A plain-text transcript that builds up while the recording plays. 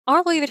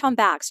Are Louis Vuitton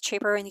bags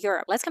cheaper in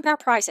Europe? Let's compare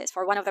prices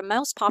for one of the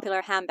most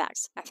popular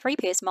handbags, a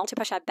three-piece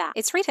multi-pochette bag.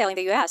 Its retail in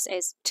the US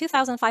is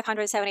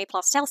 $2,570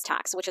 plus sales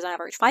tax, which is on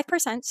average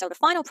 5%, so the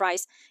final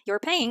price you're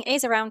paying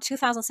is around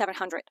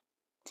 $2,700.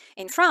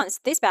 In France,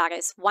 this bag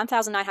is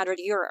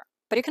 €1,900.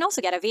 But you can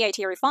also get a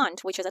VAT refund,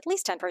 which is at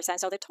least 10%,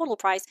 so the total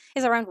price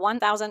is around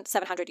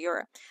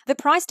 €1,700. The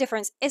price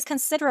difference is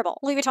considerable.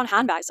 Louis Vuitton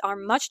handbags are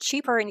much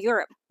cheaper in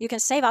Europe. You can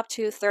save up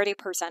to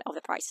 30% of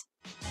the price.